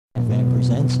FM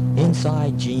presents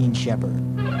Inside Gene Shepherd.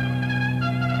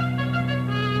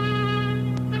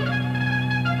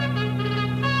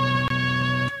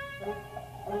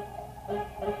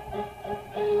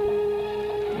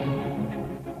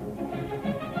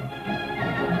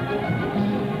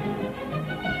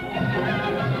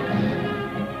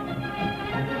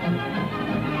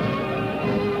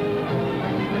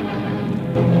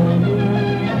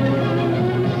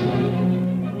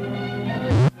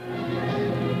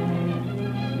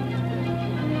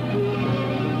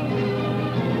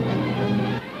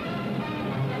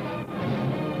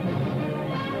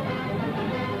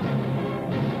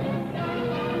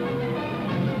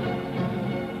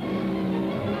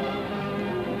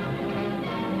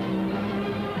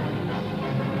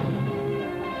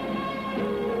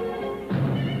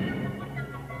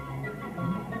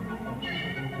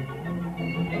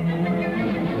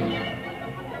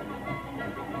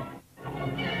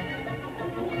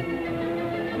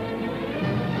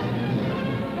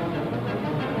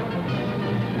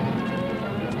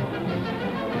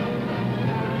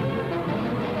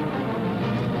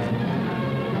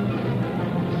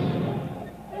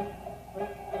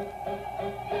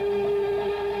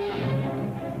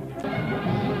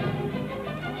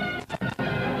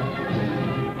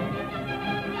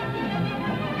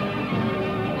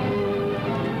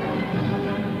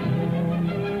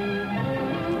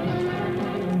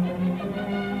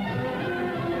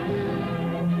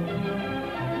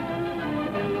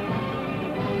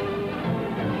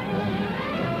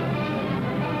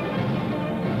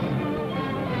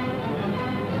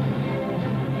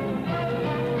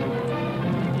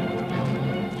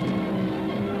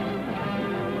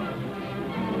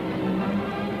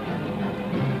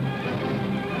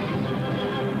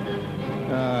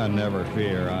 Never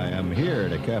fear, I am here,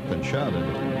 the captain shouted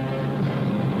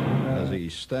as he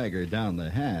staggered down the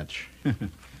hatch.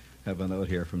 Have a note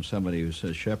here from somebody who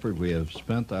says, Shepherd, we have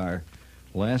spent our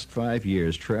last 5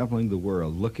 years traveling the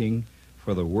world looking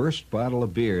for the worst bottle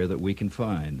of beer that we can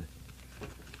find.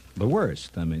 The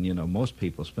worst. I mean, most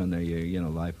people spend their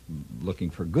life looking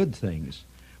for good things.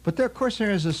 But there, of course,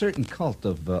 there is a certain cult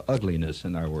of ugliness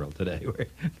in our world today where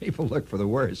people look for the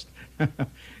worst.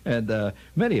 And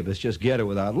many of us just get it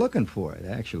without looking for it,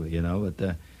 actually,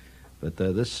 But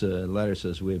this letter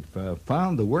says, we've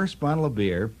found the worst bottle of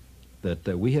beer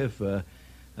that we have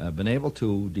been able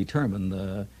to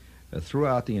determine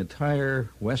throughout the entire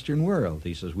Western world.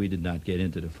 He says, we did not get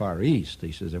into the Far East.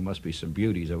 He says, there must be some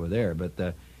beauties over there.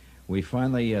 But we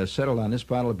finally settled on this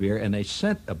bottle of beer, and they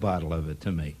sent a bottle of it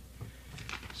to me.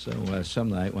 So some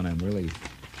night when I'm really,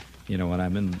 when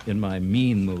I'm in my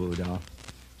mean mood, I'll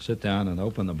sit down and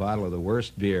open the bottle of the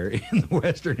worst beer in the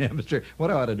Western Hemisphere.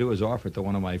 What I ought to do is offer it to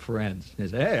one of my friends. He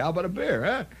say, hey, how about a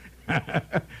beer,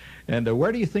 huh? And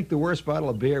where do you think the worst bottle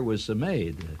of beer was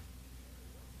made?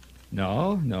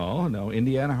 No.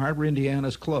 Indiana Harbor,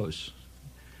 Indiana's close.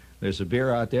 There's a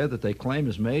beer out there that they claim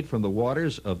is made from the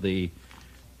waters of the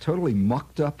totally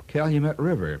mucked up Calumet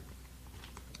River.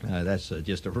 That's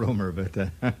just a rumor, but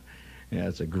yeah,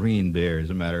 it's a green beer, as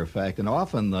a matter of fact. And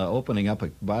often opening up a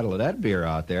bottle of that beer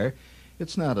out there,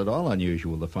 it's not at all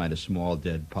unusual to find a small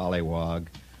dead pollywog,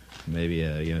 maybe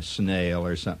a snail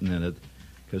or something in it,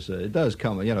 because it does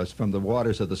come, it's from the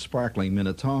waters of the sparkling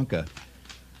Minnetonka.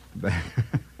 I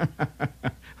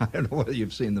don't know whether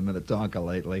you've seen the Minnetonka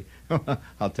lately.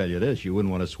 I'll tell you this, you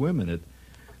wouldn't want to swim in it.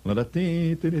 Where do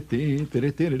you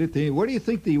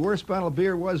think the worst bottle of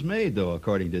beer was made, though,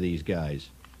 according to these guys?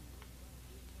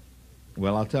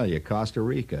 Well, I'll tell you, Costa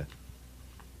Rica.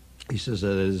 He says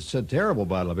it's a terrible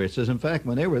bottle of beer. He says, in fact,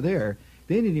 when they were there,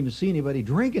 they didn't even see anybody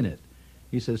drinking it.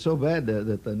 He says, so bad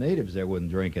that the natives there wouldn't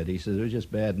drink it. He says, it was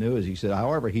just bad news. He said,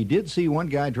 however, he did see one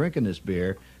guy drinking this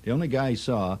beer. The only guy he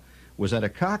saw was at a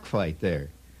cockfight there.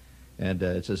 And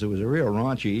it says it was a real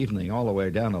raunchy evening all the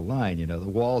way down the line. The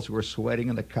walls were sweating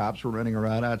and the cops were running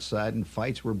around outside and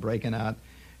fights were breaking out.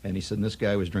 And he said, and this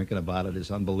guy was drinking about it, this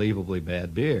unbelievably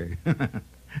bad beer.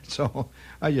 So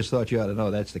I just thought you ought to know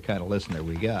that's the kind of listener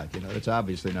we got. It's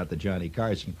obviously not the Johnny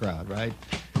Carson crowd, right?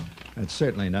 It's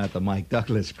certainly not the Mike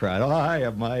Douglas crowd. Oh,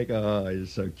 hiya, Mike. Oh,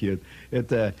 he's so cute.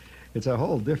 It's a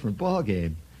whole different ball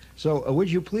game. So would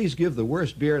you please give the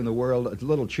worst beer in the world a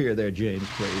little cheer there, James,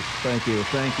 please? Thank you.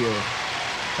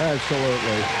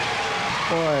 Absolutely.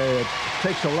 Boy, it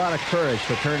takes a lot of courage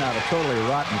to turn out a totally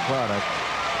rotten product.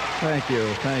 Thank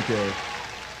you.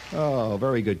 Oh,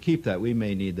 very good. Keep that. We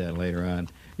may need that later on.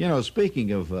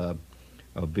 Speaking of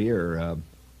beer,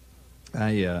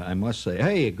 I must say,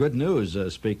 hey, good news,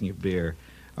 speaking of beer.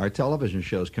 Our television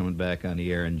show's coming back on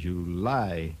the air in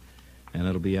July, and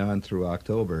it'll be on through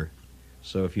October.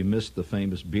 So if you missed the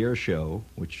famous beer show,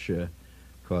 which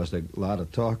caused a lot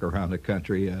of talk around the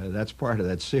country, that's part of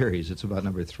that series. It's about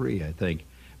number 3, I think.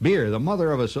 Beer, the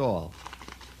mother of us all.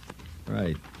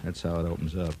 Right, that's how it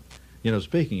opens up. You know,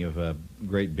 speaking of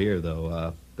great beer,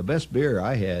 though, the best beer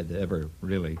I had ever,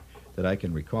 really, that I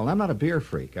can recall. I'm not a beer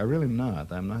freak. I really am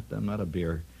not. I'm not a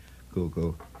beer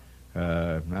cuckoo.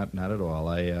 Not at all.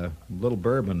 I little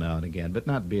bourbon now and again, but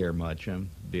not beer much.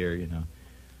 Beer, you know.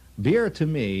 Beer to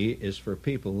me is for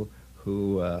people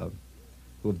who have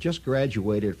just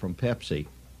graduated from Pepsi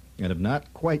and have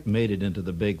not quite made it into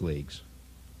the big leagues.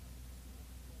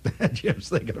 Jim's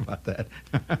thinking about that.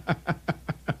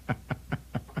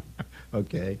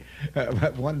 Okay.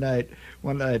 One night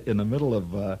in the middle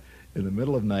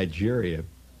of Nigeria,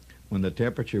 when the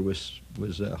temperature was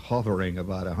hovering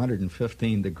about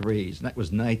 115 degrees, and that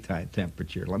was nighttime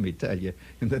temperature. Let me tell you,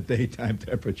 in the daytime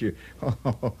temperature,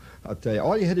 I'll tell you,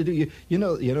 all you had to do, you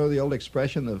know the old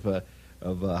expression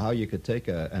of how you could take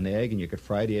an egg and you could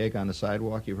fry the egg on the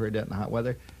sidewalk. You've heard that in hot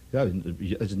weather.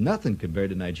 It's nothing compared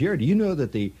to Nigeria. Do you know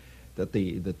that the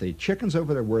chickens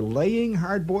over there were laying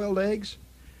hard-boiled eggs?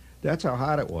 That's how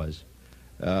hot it was.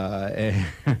 And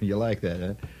you like that,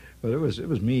 huh? But it was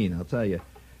mean, I'll tell you.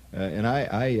 And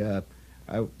I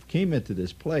came into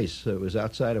this place. It was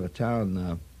outside of a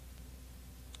town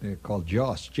called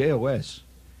Jos, J-O-S.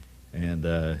 And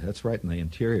that's right in the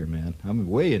interior, man. I'm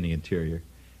way in the interior.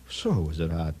 So was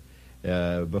it hot.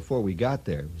 Before we got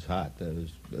there, it was hot.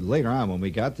 Later on, when we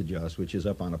got to Jos, which is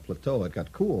up on a plateau, it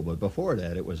got cool. But before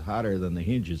that, it was hotter than the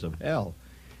hinges of hell.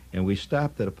 And we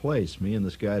stopped at a place, me and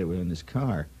this guy that were in this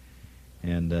car.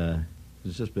 And it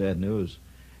was just bad news.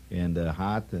 And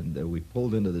hot, and we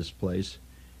pulled into this place,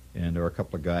 and there were a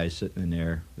couple of guys sitting in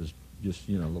there. It was just,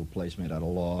 a little place made out of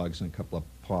logs and a couple of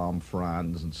palm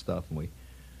fronds and stuff. And we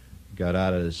got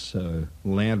out of this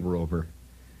Land Rover,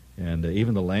 and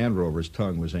even the Land Rover's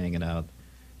tongue was hanging out.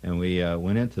 And we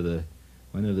went into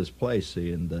this place,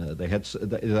 see, and they had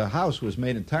the house was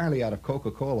made entirely out of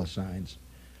Coca-Cola signs.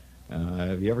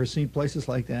 Have you ever seen places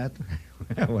like that?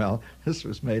 Well, this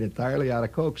was made entirely out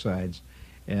of Coke signs,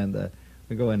 and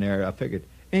we go in there. I figured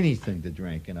anything to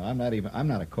drink. I'm not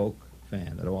a Coke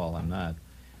fan at all. I'm not,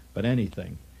 but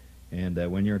anything. And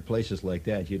when you're in places like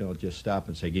that, you don't just stop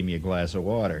and say, "Give me a glass of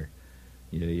water."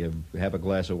 You have a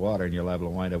glass of water, and you're liable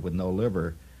to wind up with no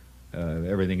liver,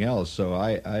 everything else. So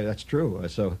that's true.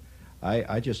 So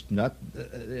I just not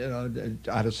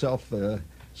out of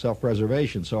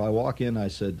self-preservation. So I walk in. I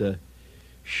said,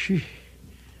 "Shee."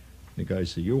 The guy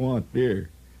said, "You want beer?"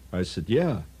 I said,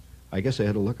 "Yeah." I guess I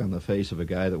had a look on the face of a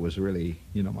guy that was really,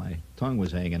 my tongue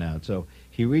was hanging out. So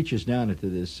he reaches down into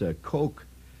this Coke,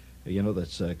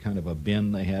 that's kind of a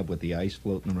bin they have with the ice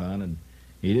floating around, and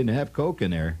he didn't have Coke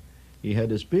in there. He had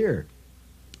this beer.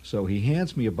 So he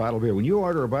hands me a bottle of beer. When you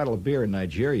order a bottle of beer in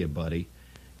Nigeria, buddy,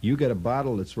 you get a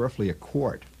bottle that's roughly a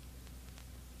quart.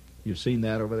 You've seen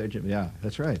that over there, Jim? Yeah,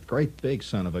 that's right. Great big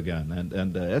son of a gun.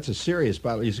 And that's a serious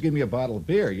bottle. You just give me a bottle of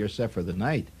beer, you're set for the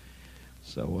night.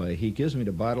 So he gives me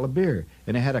the bottle of beer,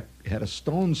 and it had a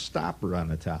stone stopper on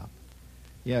the top.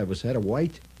 Yeah, had a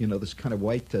white, this kind of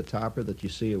white topper that you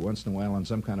see once in a while on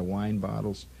some kind of wine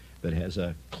bottles that has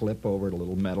a clip over it, a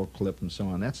little metal clip and so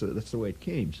on. That's the way it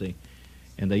came, see?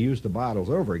 And they used the bottles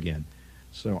over again.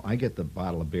 So I get the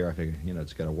bottle of beer. I figure,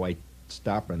 it's got a white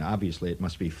stopper, and obviously it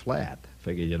must be flat. I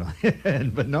figured,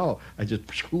 but no, I just,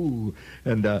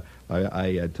 and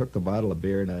I took the bottle of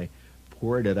beer and I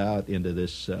poured it out into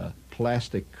this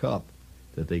plastic cup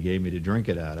that they gave me to drink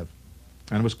it out of.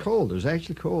 And it was cold. It was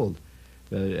actually cold.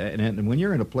 And when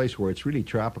you're in a place where it's really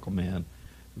tropical, man,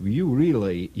 you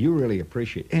really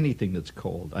appreciate anything that's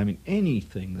cold. I mean,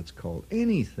 anything that's cold.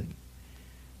 Anything.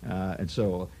 And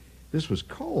so this was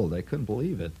cold. I couldn't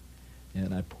believe it.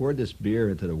 And I poured this beer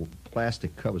into the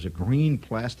plastic cup. It was a green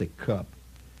plastic cup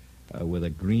with a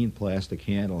green plastic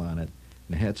handle on it.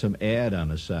 And it had some ad on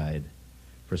the side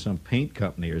for some paint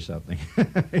company or something.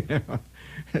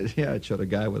 Yeah, it showed a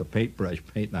guy with a paintbrush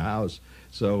painting the house.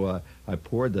 So I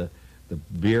poured the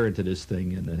beer into this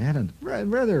thing, and it had a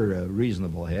rather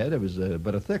reasonable head. It was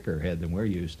but a thicker head than we're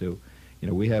used to.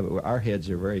 Our heads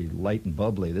are very light and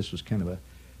bubbly. This was kind of a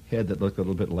head that looked a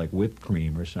little bit like whipped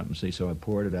cream or something. See, so I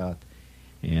poured it out,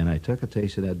 and I took a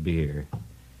taste of that beer.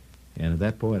 And at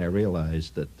that point, I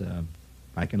realized that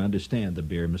I can understand the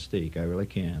beer mystique. I really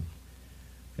can.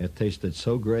 It tasted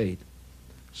so great.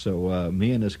 So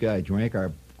me and this guy drank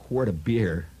our quart of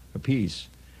beer apiece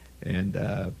and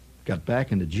got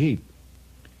back in the Jeep.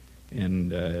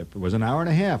 And it was an hour and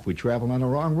a half. We traveled on the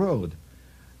wrong road.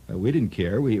 We didn't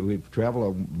care. We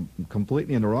traveled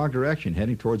completely in the wrong direction,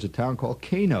 heading towards a town called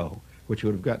Kano, which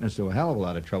would have gotten us into a hell of a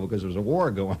lot of trouble because there was a war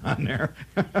going on there.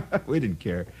 We didn't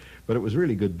care. But it was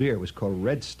really good beer. It was called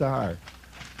Red Star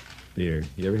beer.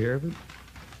 You ever hear of it?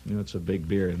 You know, it's a big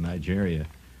beer in Nigeria.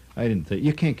 I didn't think...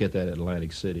 You can't get that at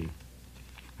Atlantic City.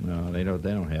 No, they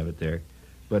don't have it there.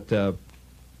 But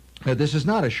this is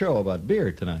not a show about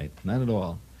beer tonight. Not at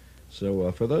all.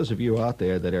 So for those of you out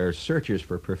there that are searchers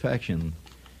for perfection...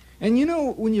 And you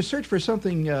know, when you search for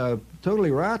something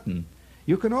totally rotten,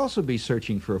 you can also be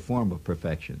searching for a form of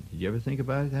perfection. Did you ever think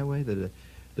about it that way?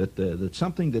 That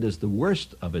something that is the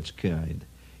worst of its kind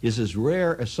is as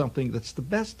rare as something that's the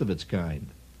best of its kind,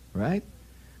 right?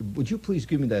 Would you please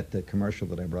give me that commercial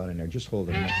that I brought in there? Just hold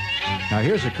it. Now,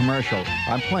 here's a commercial.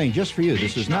 I'm playing just for you.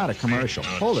 This is not a commercial.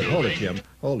 Hold it, Jim.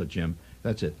 Hold it, Jim.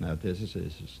 That's it. Now, this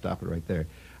is stop it right there.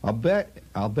 I'll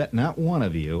bet not one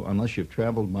of you, unless you've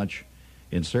traveled much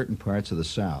in certain parts of the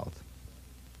South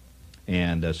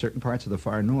and certain parts of the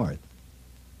far North,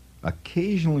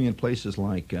 occasionally in places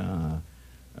like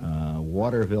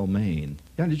Waterville, Maine.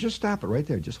 Yeah, just stop it right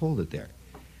there. Just hold it there.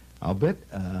 I'll bet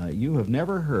you have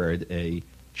never heard a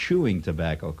chewing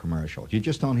tobacco commercial. You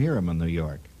just don't hear them in New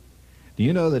York. Do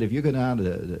you know that if you go down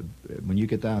when you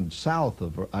get down south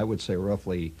of, I would say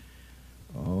roughly,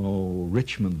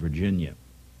 Richmond, Virginia,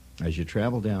 as you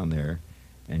travel down there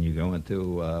and you go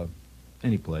into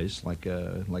any place like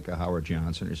a Howard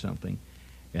Johnson or something,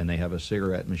 and they have a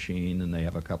cigarette machine and they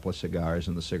have a couple of cigars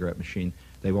in the cigarette machine,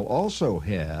 they will also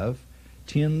have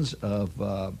tins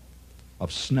of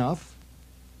snuff,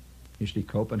 usually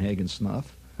Copenhagen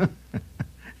snuff,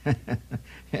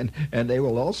 and they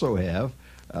will also have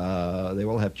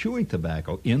chewing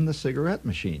tobacco in the cigarette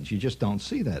machines. You just don't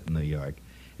see that in New York.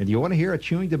 And do you want to hear a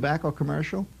chewing tobacco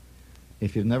commercial?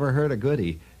 If you've never heard a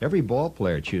goodie, every ball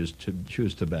player chews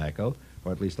tobacco,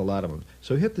 or at least a lot of them.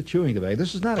 So hit the chewing tobacco.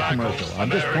 This is not a commercial.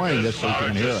 I'm just playing this so you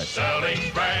can hear it. Selling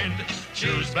brand,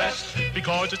 chews best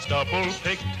because it's double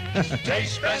picked.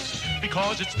 Tastes best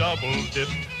because it's double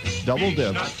dipped. Double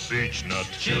dipped.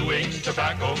 Beechnut chewing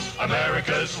tobacco,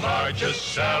 America's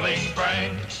largest selling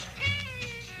brand.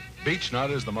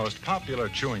 Beechnut is the most popular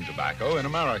chewing tobacco in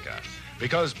America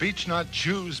because Beechnut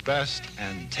chews best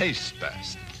and tastes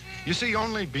best. You see,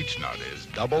 only Beechnut is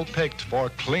double-picked for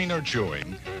cleaner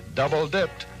chewing,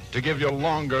 double-dipped to give you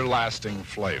longer-lasting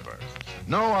flavor.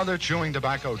 No other chewing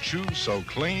tobacco chews so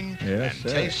clean and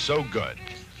tastes so good.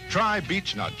 Try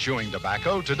Beechnut chewing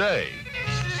tobacco today.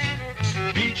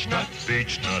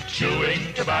 Beechnut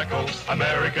chewing tobacco,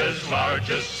 America's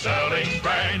largest selling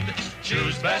brand.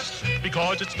 Chews best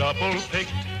because it's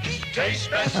double-picked. Tastes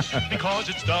best because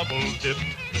it's double-dipped.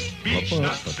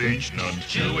 Beechnut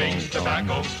chewing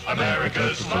tobacco,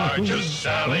 America's largest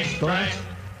selling brand.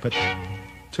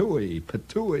 Patooey.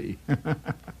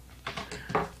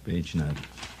 Beechnut.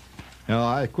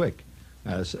 Now, quick.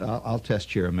 I'll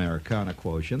test your Americana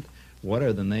quotient. What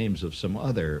are the names of some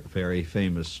other very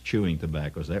famous chewing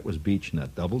tobaccos? That was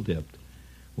Beechnut, double dipped.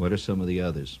 What are some of the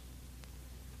others?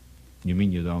 You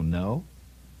mean you don't know?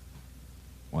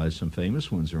 Well, there's some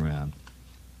famous ones around.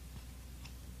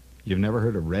 You've never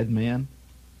heard of Red Man?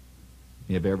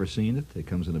 You have ever seen it? It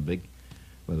comes in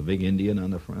with a big Indian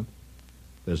on the front.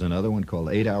 There's another one called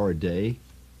 8 Hour Day.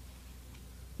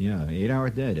 Yeah, 8 Hour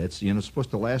Day. That's,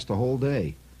 supposed to last a whole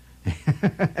day.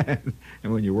 And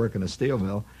when you work in a steel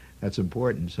mill, that's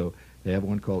important. So they have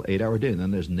one called 8 Hour Day. And then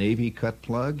there's Navy Cut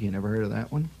Plug. You never heard of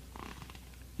that one?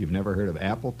 You've never heard of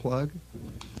Apple Plug?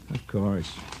 Of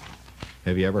course.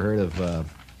 Have you ever heard of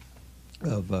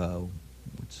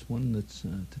what's one that's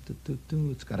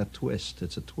it's got a twist?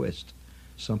 It's a twist,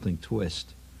 something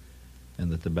twist,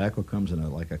 and the tobacco comes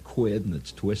in like a quid and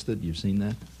it's twisted. You've seen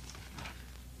that?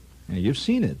 Yeah, you've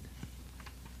seen it.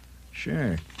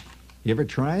 Sure. You ever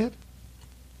try it?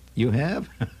 You have?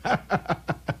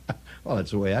 Well,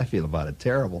 that's the way I feel about it.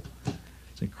 Terrible.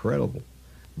 It's incredible.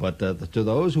 But to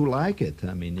those who like it,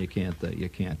 I mean, you can't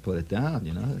put it down.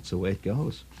 That's the way it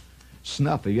goes.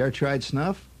 Snuff. Have you ever tried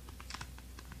snuff?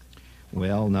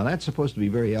 Well, now that's supposed to be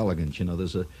very elegant.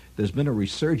 There's been a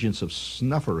resurgence of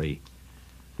snuffery.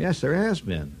 Yes, there has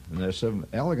been. And there's some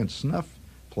elegant snuff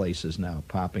places now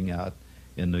popping out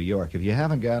in New York. If you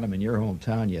haven't got them in your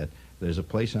hometown yet, there's a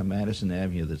place on Madison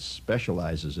Avenue that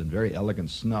specializes in very elegant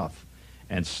snuff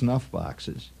and snuff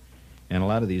boxes. And a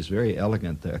lot of these very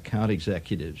elegant account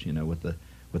executives, with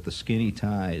the skinny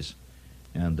ties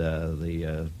and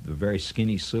the very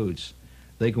skinny suits,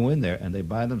 they go in there and they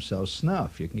buy themselves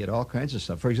snuff. You can get all kinds of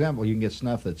stuff. For example, you can get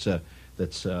snuff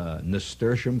that's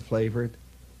nasturtium flavored.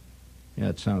 Yeah,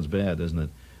 it sounds bad, doesn't it?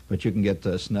 But you can get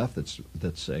snuff that's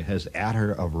has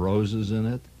attar of roses in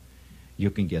it.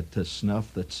 You can get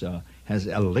snuff that's has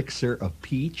elixir of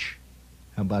peach.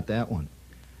 How How about that one?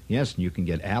 Yes, and you can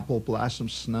get apple blossom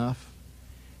snuff,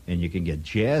 and you can get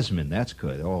jasmine. That's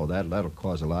good. Oh, that'll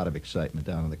cause a lot of excitement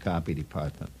down in the copy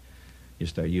department. You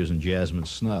start using jasmine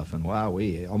snuff, and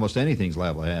wowee, almost anything's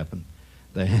liable to happen.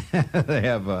 They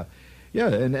have, yeah,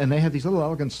 and they have these little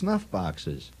elegant snuff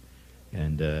boxes.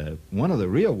 And one of the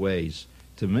real ways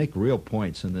to make real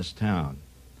points in this town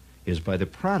is by the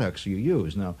products you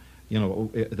use. Now, you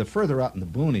know, the further out in the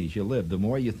boonies you live, the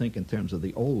more you think in terms of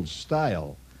the old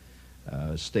style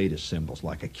status symbols,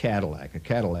 like a Cadillac. A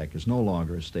Cadillac is no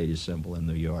longer a status symbol in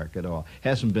New York at all.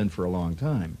 Hasn't been for a long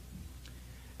time.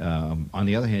 On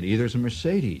the other hand, either is a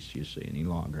Mercedes, you see, any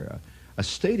longer. A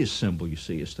status symbol, you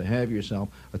see, is to have yourself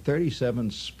a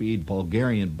 37-speed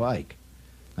Bulgarian bike.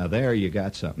 Now, there you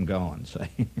got something going, say.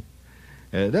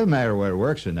 It doesn't matter whether it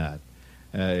works or not.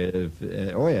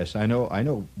 Oh, yes, I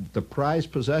know the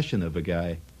prized possession of a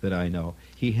guy that I know.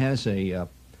 He has a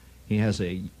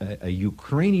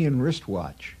Ukrainian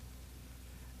wristwatch.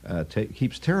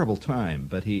 Keeps terrible time,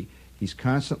 but he's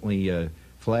constantly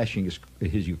flashing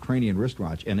his Ukrainian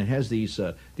wristwatch, and it has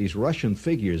these Russian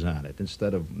figures on it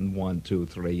instead of 1, 2,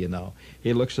 3. You know,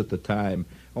 he looks at the time.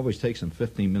 Always takes him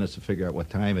 15 minutes to figure out what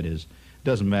time it is.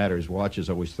 Doesn't matter. His watch is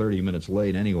always 30 minutes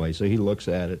late anyway, so he looks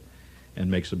at it and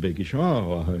makes a big issue.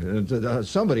 Oh,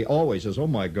 somebody always says, "Oh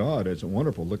my God, it's a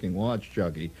wonderful looking watch,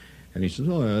 Chucky," and he says,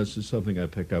 "Oh, this is something I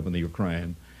picked up in the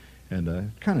Ukraine,"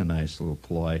 and kind of nice little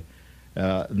ploy.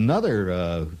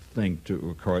 Another thing,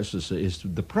 of course, is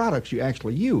the products you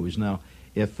actually use. Now,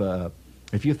 if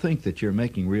you think that you're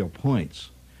making real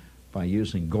points by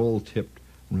using gold-tipped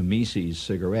Rameses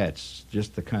cigarettes,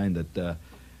 just the kind that,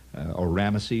 or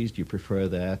Ramesses, do you prefer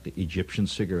that? The Egyptian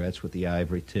cigarettes with the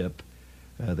ivory tip,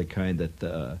 the kind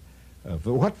that,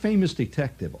 what famous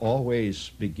detective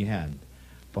always began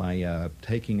by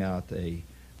taking out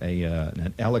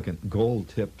an elegant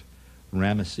gold-tipped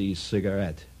Ramesses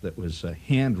cigarette that was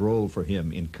hand-rolled for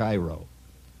him in Cairo?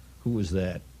 Who was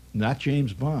that? Not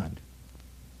James Bond.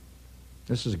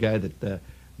 This is a guy that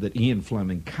Ian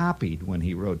Fleming copied when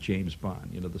he wrote James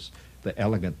Bond. You know, the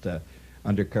elegant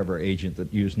undercover agent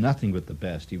that used nothing but the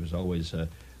best. He was always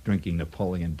drinking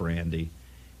Napoleon brandy,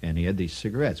 and he had these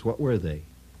cigarettes. What were they?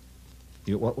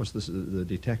 What was the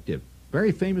detective?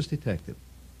 Very famous detective.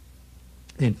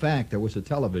 In fact, there was a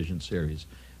television series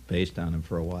based on him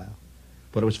for a while.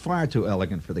 But it was far too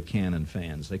elegant for the Cannon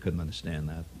fans. They couldn't understand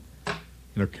that.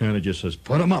 You know, Cannon just says,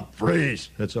 "Put 'em up, freeze."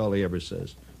 That's all he ever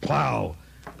says. Plow.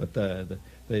 But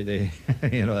they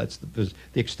you know, that's the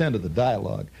extent of the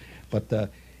dialogue. But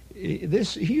he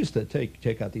used to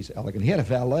take out these elegant. He had a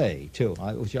valet too,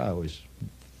 which I always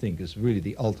think is really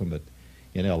the ultimate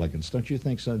in elegance. Don't you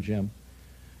think so, Jim?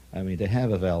 I mean, to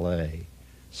have a valet,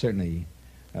 certainly.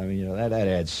 I mean, you know, that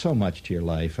adds so much to your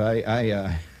life.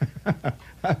 I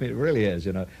mean, it really is.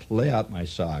 You know, lay out my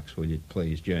socks, will you,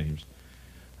 please, James?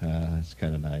 That's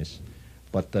kind of nice.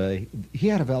 But he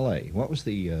had a valet. What was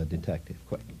the detective?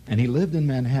 Quick. And he lived in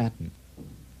Manhattan.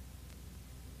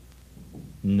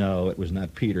 No, it was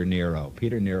not Peter Nero.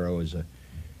 Peter Nero is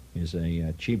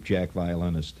a cheap jack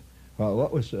violinist. Well,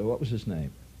 what was his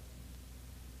name?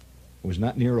 It was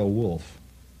not Nero Wolfe,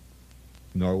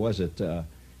 nor was it.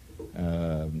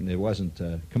 It wasn't,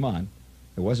 come on,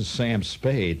 it wasn't Sam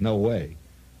Spade, no way.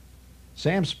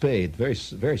 Sam Spade,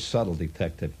 very subtle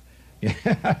detective.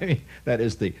 I mean, that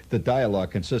is, the dialogue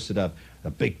consisted of,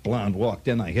 a big blonde walked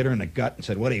in, I hit her in the gut and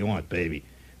said, "What do you want, baby?"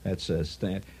 That's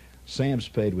Sam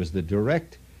Spade was the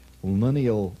direct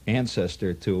lineal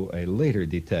ancestor to a later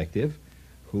detective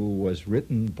who was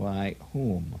written by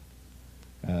whom?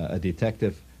 A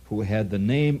detective who had the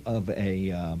name of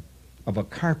a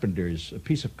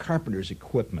piece of carpenter's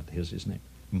equipment, is his name.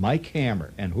 Mike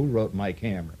Hammer. And who wrote Mike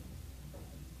Hammer?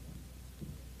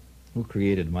 Who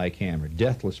created Mike Hammer?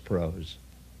 Deathless Prose.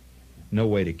 No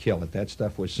Way to Kill It. That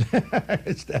stuff was,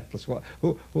 it's deathless.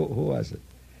 Who was it?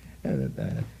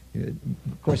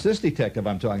 Of course, this detective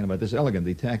I'm talking about, this elegant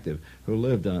detective who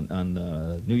lived on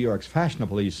New York's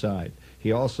fashionable East Side,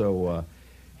 he also,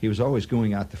 he was always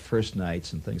going out to first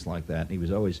nights and things like that. And he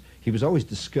was always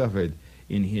discovered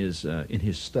in his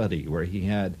study, where he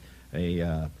had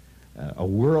a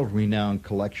world-renowned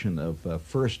collection of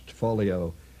first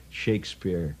folio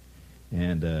Shakespeare,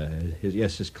 and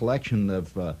his collection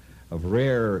of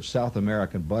rare South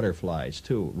American butterflies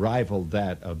too rivaled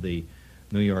that of the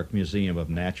New York Museum of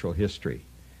Natural History,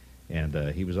 and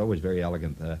he was always very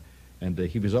elegant, and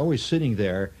he was always sitting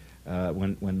there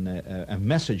when a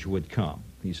message would come.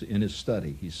 He's in his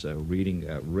study. He's reading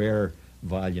rare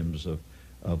volumes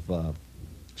of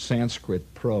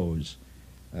Sanskrit prose,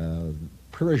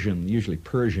 usually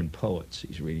Persian poets.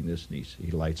 He's reading this, and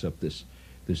he lights up this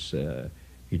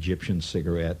Egyptian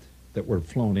cigarette that were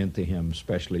flown into him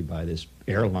specially by this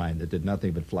airline that did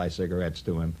nothing but fly cigarettes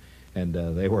to him, and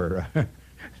they were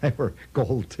they were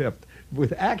gold tipped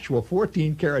with actual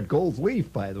 14-karat gold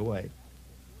leaf, by the way.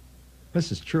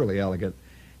 This is truly elegant.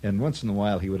 And once in a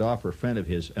while he would offer a friend of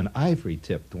his an ivory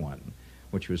tipped one,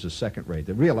 which was a second rate,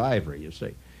 the real ivory, you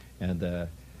see. And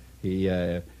he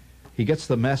gets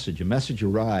the message. A message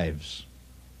arrives,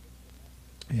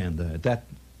 and at that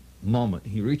moment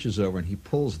he reaches over and he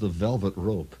pulls the velvet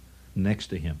rope next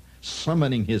to him,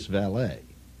 summoning his valet.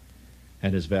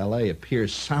 And his valet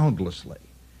appears soundlessly.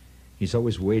 He's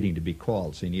always waiting to be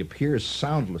called, see, and he appears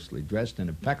soundlessly, dressed in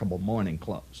impeccable morning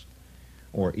clothes,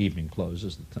 or evening clothes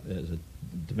as it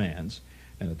demands.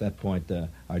 And at that point,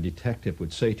 our detective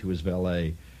would say to his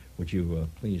valet, would you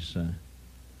please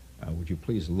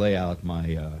lay out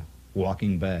my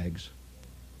walking bags?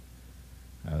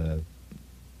 The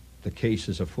case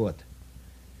is afoot.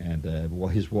 And well,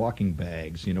 his walking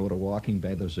bags, you know what a walking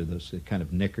bag, those are those kind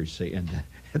of knickers, say, and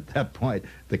at that point,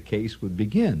 the case would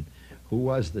begin. Who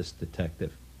was this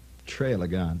detective? Très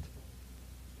elegant.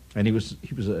 And he was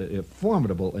a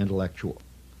formidable intellectual.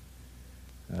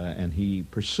 And he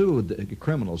pursued the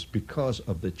criminals because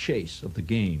of the chase, of the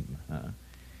game.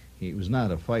 He was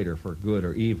not a fighter for good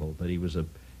or evil, but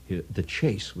the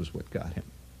chase was what got him.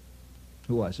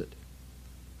 Who was it?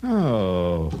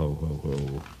 Oh, ho, ho,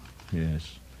 ho.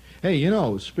 Yes. Hey, you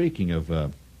know, speaking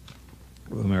of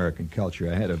American culture,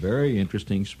 I had a very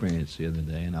interesting experience the other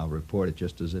day, and I'll report it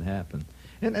just as it happened.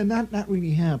 And not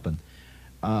really happened.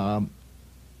 I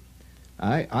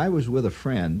was with a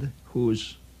friend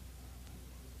whose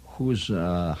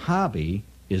hobby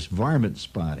is varmint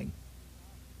spotting.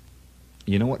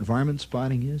 You know what varmint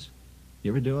spotting is?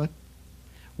 You ever do it?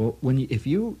 Well, if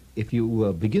you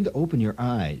begin to open your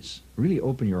eyes, really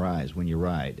open your eyes when you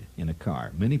ride in a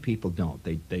car. Many people don't.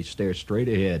 They stare straight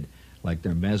ahead like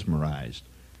they're mesmerized,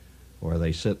 or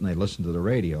they sit and they listen to the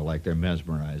radio like they're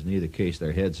mesmerized. In either case,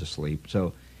 their head's asleep.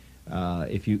 So,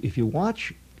 if you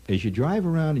watch as you drive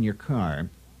around in your car,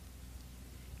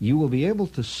 you will be able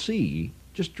to see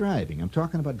just driving. I'm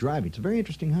talking about driving. It's a very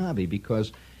interesting hobby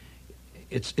because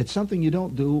it's something you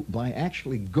don't do by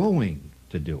actually going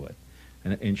to do it.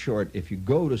 And in short, if you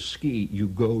go to ski, you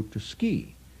go to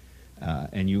ski.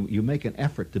 And you make an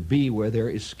effort to be where there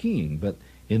is skiing. But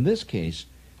in this case,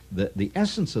 the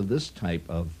essence of this type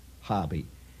of hobby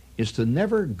is to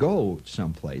never go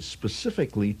someplace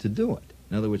specifically to do it.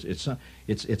 In other words,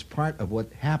 it's part of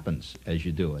what happens as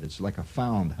you do it. It's like a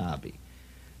found hobby.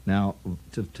 Now,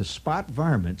 to spot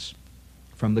varmints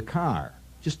from the car,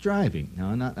 just driving.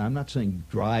 Now, I'm not saying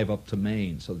drive up to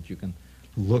Maine so that you can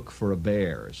look for a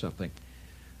bear or something.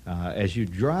 As you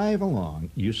drive along,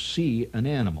 you see an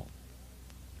animal.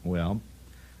 Well,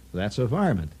 that's a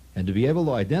varmint. And to be able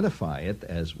to identify it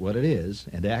as what it is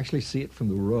and to actually see it from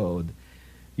the road,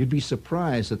 you'd be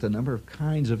surprised at the number of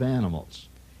kinds of animals.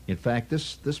 In fact,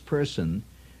 this person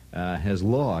has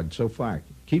logged so far,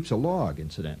 keeps a log,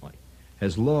 incidentally,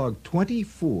 has logged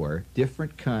 24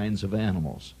 different kinds of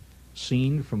animals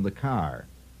seen from the car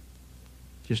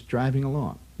just driving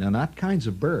along. Now, not kinds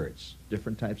of birds,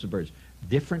 different types of birds,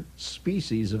 different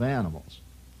species of animals.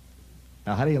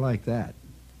 Now, how do you like that?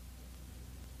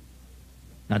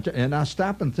 Now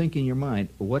stop and think in your mind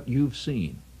what you've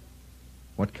seen,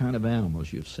 what kind of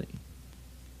animals you've seen.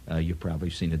 You've probably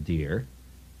seen a deer.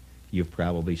 You've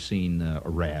probably seen a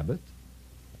rabbit.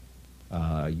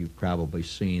 You've probably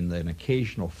seen an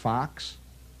occasional fox.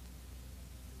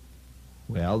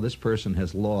 Well, this person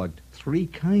has logged 3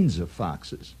 kinds of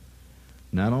foxes.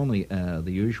 Not only the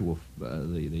usual,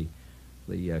 the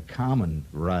common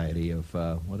variety of,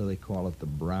 what do they call it, the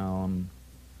brown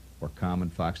or common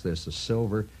fox. There's the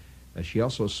silver. She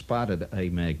also spotted a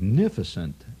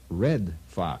magnificent red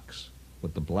fox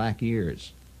with the black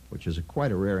ears, which is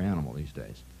quite a rare animal these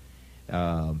days.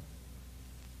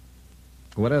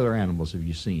 What other animals have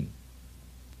you seen?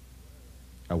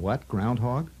 A what?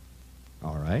 Groundhog?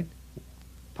 All right.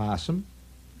 Possum?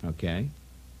 Okay.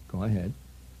 Go ahead.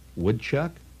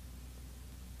 Woodchuck?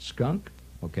 Skunk?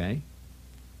 Okay.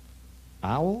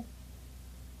 Owl?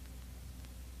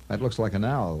 That looks like an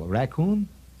owl. Raccoon?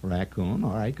 Raccoon.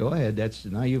 All right, go ahead.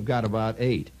 Now you've got about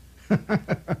 8.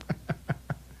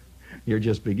 You're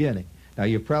just beginning. Now,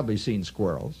 you've probably seen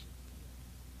squirrels,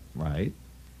 right?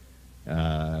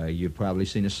 You've probably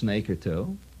seen a snake or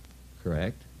 2,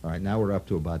 correct? All right, now we're up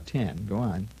to about 10. Go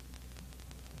on.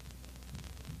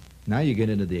 Now you get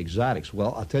into the exotics.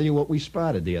 Well, I'll tell you what we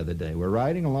spotted the other day. We're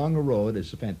riding along a road.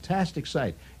 It's a fantastic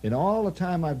sight. In all the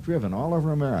time I've driven all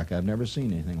over America, I've never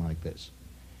seen anything like this.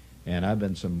 And I've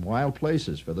been some wild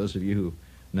places. For those of you who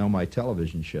know my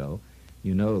television show,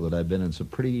 you know that I've been in some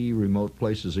pretty remote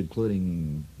places,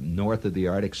 including north of the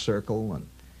Arctic Circle and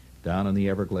down in the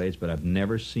Everglades, but I've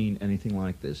never seen anything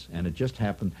like this. And it just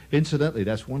happened. Incidentally,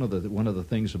 that's one of the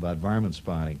things about varmint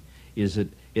spotting, is that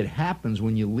it happens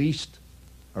when you least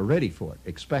are ready for it,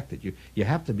 expect it. You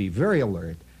have to be very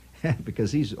alert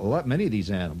because many of these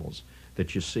animals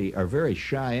that you see are very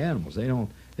shy animals. They don't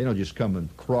just come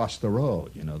and cross the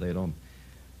road. You know, they don't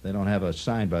have a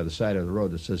sign by the side of the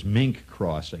road that says mink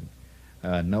crossing.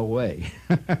 No way.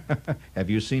 Have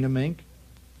you seen a mink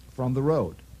from the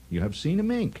road? You have seen a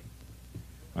mink.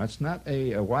 That's not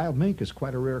a wild mink is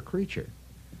quite a rare creature.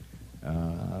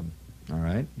 All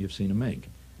right, you've seen a mink.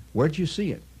 Where'd you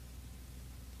see it?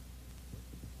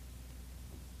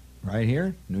 Right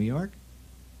here, New York?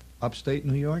 Upstate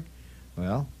New York?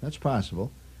 Well, that's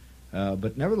possible.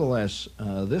 But nevertheless,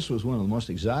 this was one of the most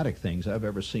exotic things I've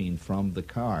ever seen from the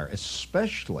car,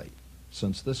 especially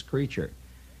since this creature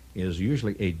is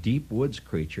usually a deep woods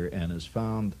creature and is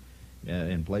found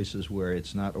in places where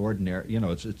it's not ordinary. You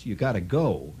know, you got to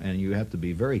go, and you have to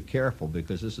be very careful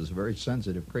because this is a very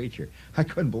sensitive creature. I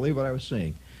couldn't believe what I was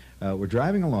seeing. We're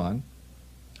driving along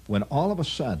when all of a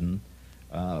sudden,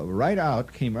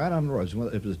 came right on the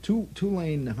road. It was a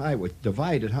two-lane highway,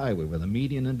 divided highway with a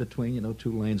median in between, you know,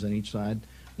 2 lanes on each side,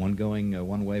 one going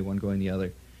one way, one going the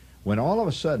other. When all of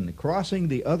a sudden, crossing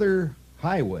the other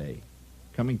highway,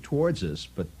 coming towards us,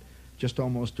 but just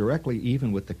almost directly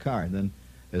even with the car, and then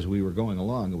as we were going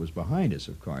along, it was behind us,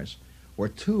 of course, were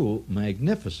 2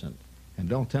 magnificent, and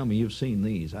don't tell me you've seen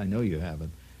these, I know you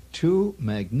haven't, 2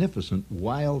 magnificent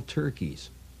wild turkeys.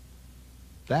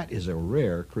 That is a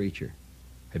rare creature.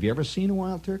 Have you ever seen a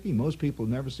wild turkey? Most people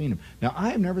have never seen them. Now, I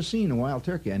have never seen a wild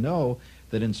turkey. I know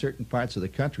that in certain parts of the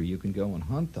country you can go and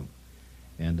hunt them,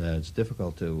 and it's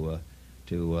difficult to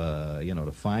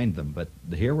find them. But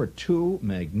here were 2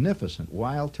 magnificent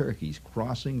wild turkeys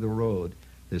crossing the road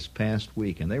this past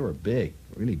week, and they were big,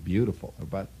 really beautiful,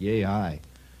 about yay high.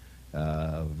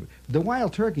 The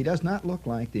wild turkey does not look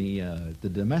like the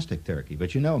domestic turkey,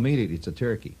 but you know immediately it's a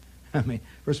turkey. I mean,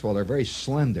 first of all, they're very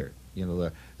slender. You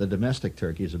know, the domestic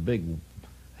turkey is a big,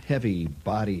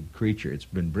 heavy-bodied creature. It's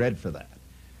been bred for that,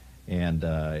 and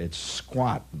it's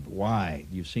squat, and wide.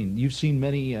 You've seen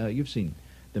many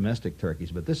domestic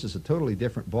turkeys, but this is a totally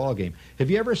different ball game. Have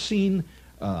you ever seen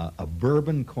a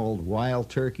bourbon called Wild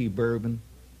Turkey Bourbon?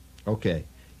 Okay,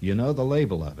 you know the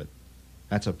label of it.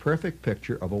 That's a perfect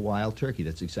picture of a wild turkey.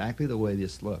 That's exactly the way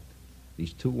this looked.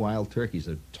 These 2 wild turkeys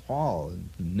are tall and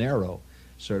narrow,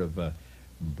 sort of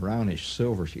brownish,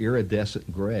 silverish,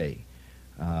 iridescent gray.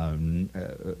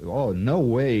 No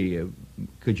way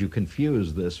could you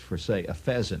confuse this for, say, a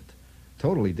pheasant.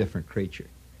 Totally different creature.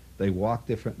 They walk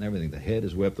different and everything. The head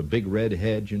is webbed, the big red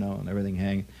head, you know, and everything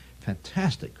hanging.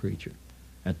 Fantastic creature.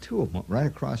 And 2 of them right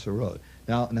across the road.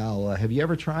 Now, have you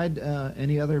ever tried have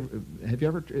you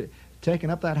ever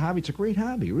taken up that hobby? It's a great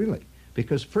hobby, really.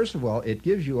 Because, first of all, it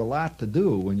gives you a lot to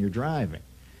do when you're driving.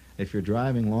 If you're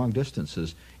driving long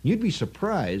distances, you'd be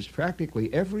surprised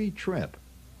practically every trip.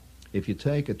 If you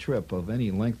take a trip of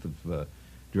any length of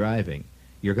driving,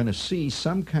 you're going to see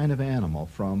some kind of animal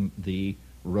from the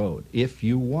road. If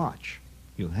you watch,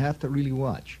 you'll have to really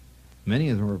watch. Many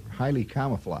of them are highly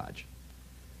camouflaged.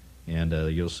 And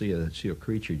you'll see a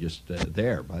creature just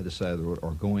there by the side of the road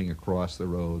or going across the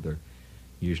road. They're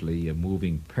usually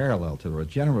moving parallel to the road.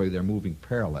 Generally, they're moving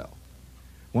parallel.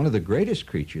 One of the greatest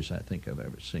creatures I think I've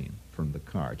ever seen from the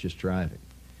car, just driving,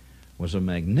 was a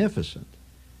magnificent,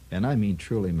 and I mean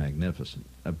truly magnificent,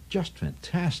 a just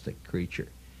fantastic creature,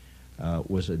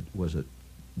 was a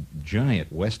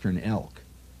giant western elk.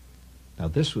 Now,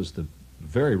 this was the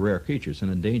very rare creature. It's an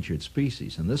endangered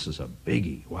species, and this is a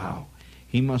biggie. Wow.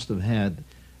 He must have had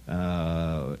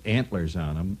antlers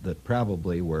on him that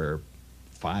probably were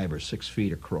 5 or 6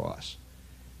 feet across.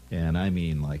 And I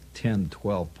mean like 10,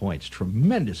 12 points.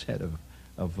 Tremendous head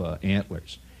of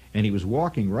antlers. And he was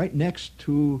walking right next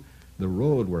to the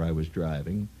road where I was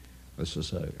driving. This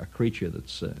is a creature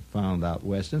that's found out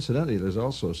west. Incidentally, there's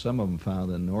also some of them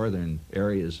found in northern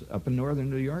areas, up in northern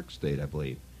New York State, I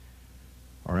believe.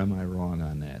 Or am I wrong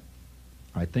on that?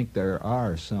 I think there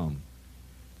are some.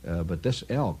 But this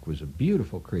elk was a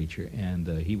beautiful creature, and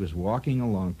he was walking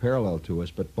along parallel to us,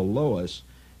 but below us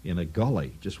in a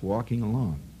gully, just walking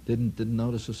along. Didn't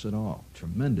notice us at all.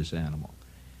 Tremendous animal.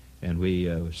 And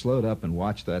we slowed up and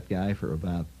watched that guy for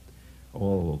about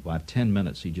 10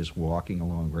 minutes. He just walking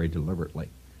along very deliberately.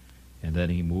 And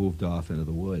then he moved off into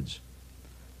the woods.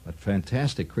 But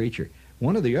fantastic creature.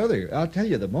 One of the other, I'll tell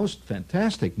you, the most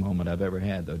fantastic moment I've ever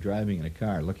had, though, driving in a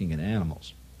car, looking at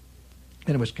animals.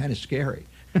 And it was kind of scary.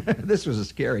 This was a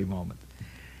scary moment.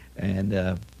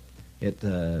 And It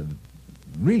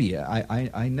really,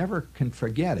 I never can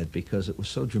forget it because it was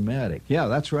so dramatic. Yeah,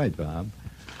 that's right, Bob.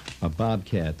 A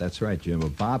bobcat. That's right, Jim. A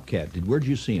bobcat. Where'd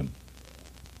you see him?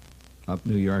 Up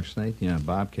New York State? Yeah,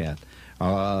 bobcat.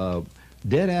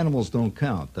 Dead animals don't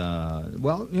count.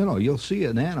 Well, you know, you'll see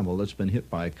an animal that's been hit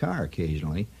by a car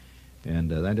occasionally,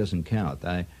 and that doesn't count.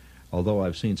 Although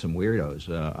I've seen some weirdos.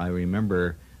 I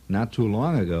remember not too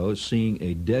long ago seeing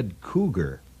a dead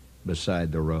cougar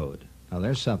beside the road. Now,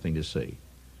 there's something to see.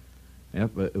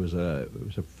 Yep, it was a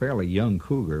fairly young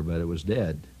cougar, but it was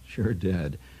dead, sure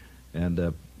dead.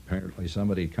 And apparently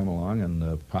somebody had come along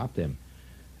and popped him,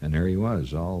 and there he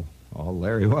was, all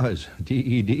there he was,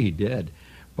 D-E-D, dead.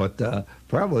 But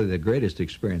probably the greatest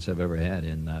experience I've ever had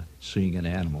in seeing an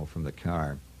animal from the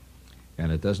car.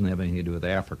 And it doesn't have anything to do with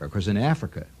Africa. Because in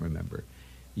Africa, remember,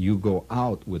 you go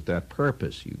out with that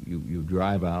purpose. You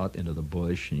drive out into the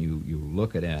bush and you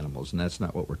look at animals, and that's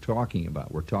not what we're talking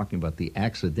about. We're talking about the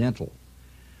accidental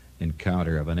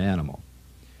encounter of an animal.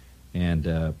 And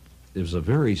it was a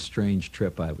very strange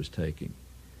trip I was taking.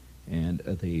 And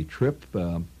the trip,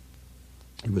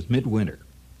 it was midwinter,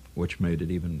 which made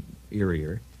it even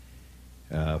eerier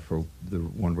for the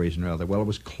one reason or another. Well, it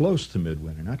was close to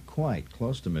midwinter, not quite,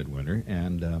 close to midwinter.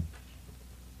 And the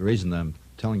reason I'm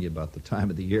telling you about the time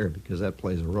of the year, because that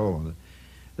plays a role in it,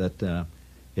 that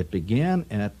it began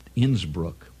at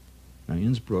Innsbruck. Now,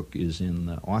 Innsbruck is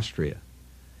in Austria,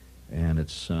 and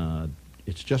it's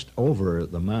just over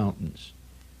the mountains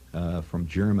from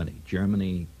Germany.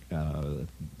 Germany, the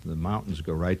mountains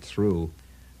go right through,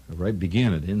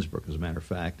 begin at Innsbruck, as a matter of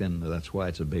fact, and that's why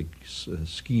it's a big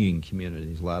skiing community.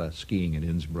 There's a lot of skiing at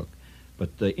Innsbruck. But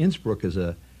Innsbruck is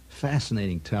a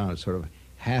fascinating town. It's sort of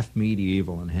half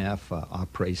medieval and half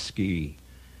après-ski.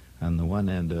 On the one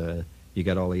end, you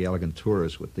got all the elegant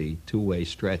tourists with the two-way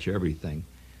stretch everything.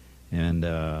 And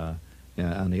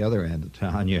on the other end of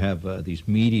town, you have these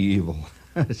medieval,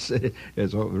 it's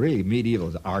really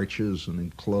medieval, arches and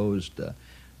enclosed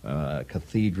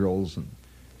cathedrals, and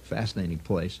fascinating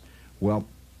place. Well,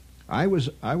 I was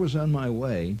on my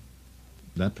way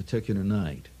that particular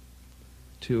night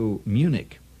to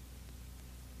Munich.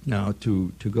 Now,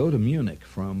 to go to Munich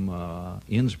from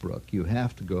Innsbruck, you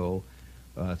have to go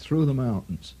through the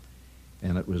mountains.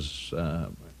 And it was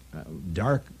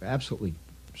dark, absolutely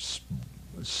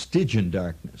Stygian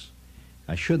darkness.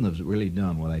 I shouldn't have really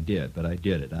done what I did, but I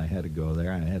did it. I had to go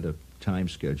there, and I had a time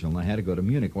schedule, and I had to go to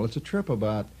Munich. Well, it's a trip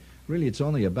about, really, it's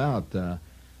only about,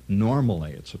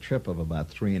 normally, it's a trip of about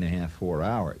 3.5, 4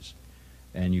 hours.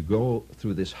 And you go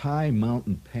through this high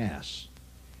mountain pass,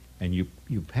 and you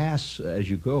pass, as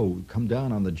you go, come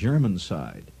down on the German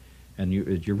side, and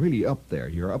you're really up there.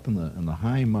 You're up in the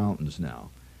high mountains now,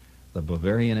 the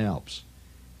Bavarian Alps.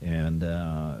 And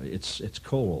it's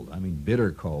cold, I mean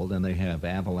bitter cold, and they have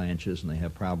avalanches and they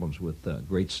have problems with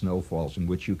great snowfalls in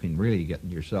which you can really get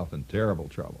yourself in terrible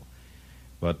trouble.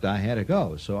 But I had to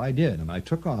go, so I did, and I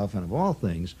took off, and of all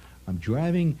things, I'm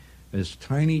driving this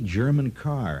tiny German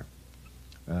car,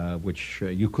 which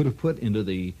you could have put into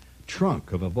the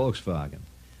trunk of a Volkswagen.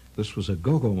 This was a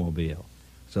go-go-mobile.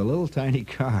 It's a little tiny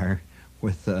car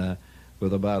with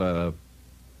about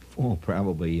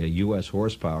probably a U.S.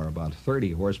 horsepower, about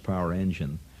 30 horsepower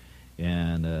engine,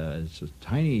 and it's a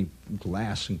tiny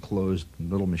glass enclosed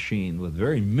little machine with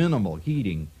very minimal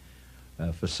heating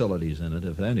facilities in it,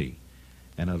 if any,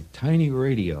 and a tiny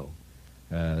radio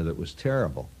that was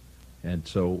terrible. And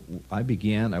so I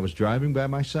was driving by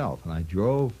myself, and I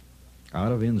drove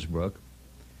out of Innsbruck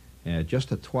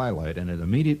just at twilight, and it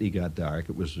immediately got dark.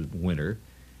 It was winter.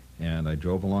 And I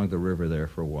drove along the river there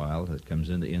for a while. It comes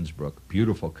into Innsbruck.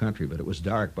 Beautiful country, but it was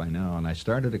dark by now. And I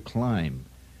started to climb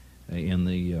in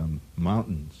the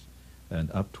mountains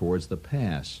and up towards the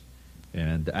pass.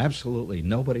 And absolutely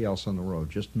nobody else on the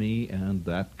road, just me and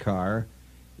that car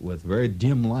with very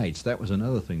dim lights. That was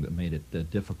another thing that made it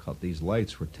difficult. These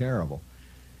lights were terrible.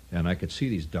 And I could see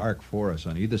these dark forests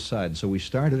on either side. And so we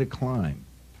started to climb,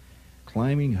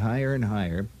 climbing higher and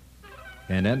higher.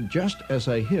 And then just as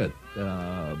I hit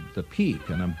the peak,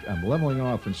 and I'm leveling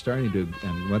off and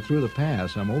and went through the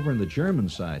pass, I'm over in the German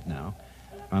side now.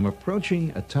 I'm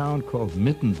approaching a town called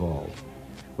Mittenwald,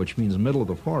 which means middle of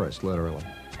the forest, literally.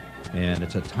 And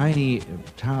it's a tiny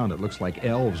town that looks like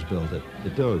elves built it.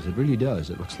 It does, it really does.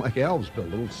 It looks like elves built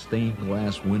little stained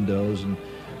glass windows and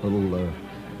little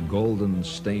golden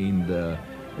stained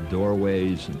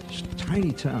doorways. And it's a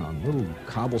tiny town, little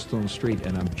cobblestone street,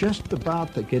 and I'm just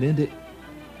about to get into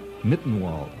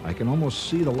Mittenwald. I can almost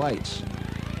see the lights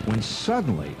when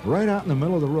suddenly, right out in the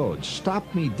middle of the road,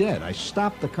 stopped me dead. I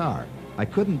stopped the car. I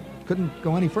couldn't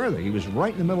go any further. He was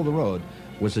right in the middle of the road,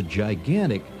 was a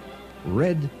gigantic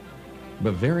red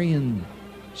Bavarian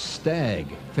stag,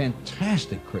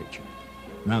 fantastic creature.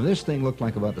 Now, this thing looked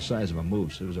like about the size of a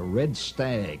moose. It was a red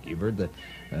stag. You've heard the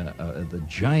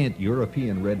giant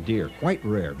European red deer, quite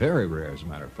rare, very rare, as a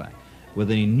matter of fact, with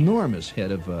an enormous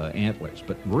head of antlers,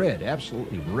 but red,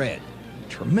 absolutely red,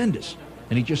 tremendous.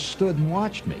 And he just stood and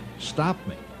watched me, stopped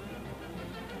me.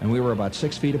 And we were about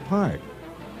 6 feet apart.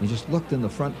 He just looked in the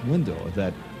front window of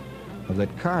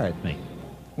that car at me.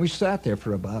 We sat there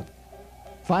for about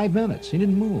 5 minutes. He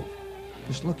didn't move,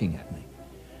 just looking at me.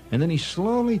 And then he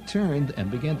slowly turned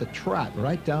and began to trot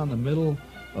right down the middle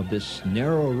of this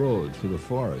narrow road through the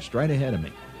forest, right ahead of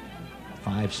me,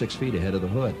 5, 6 feet ahead of the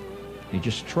hood. He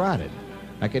just trotted.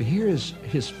 I could hear his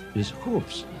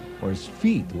hoofs, or his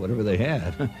feet, whatever they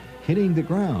had, hitting the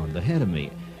ground ahead of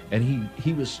me. And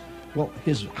he was, well,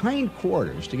 his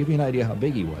hindquarters, to give you an idea how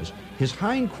big he was, his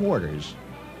hindquarters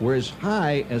were as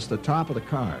high as the top of the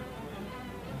car.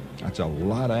 That's a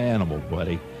lot of animal,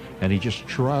 buddy. And he just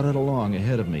trotted along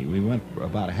ahead of me. We went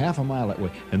about a half a mile that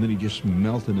way, and then he just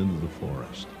melted into the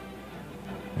forest.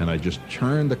 And I just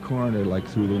turned the corner like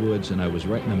through the woods, and I was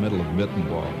right in the middle of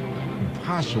Mittenwald.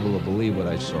 Impossible to believe what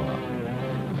I saw.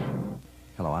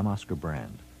 Hello, I'm Oscar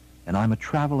Brand, and I'm a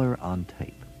traveler on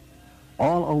tape.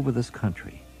 All over this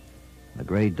country, the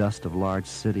gray dust of large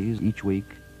cities each week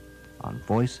on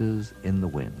Voices in the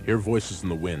Wind. Hear Voices in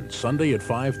the Wind, Sunday at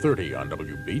 5:30 on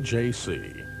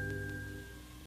WBJC.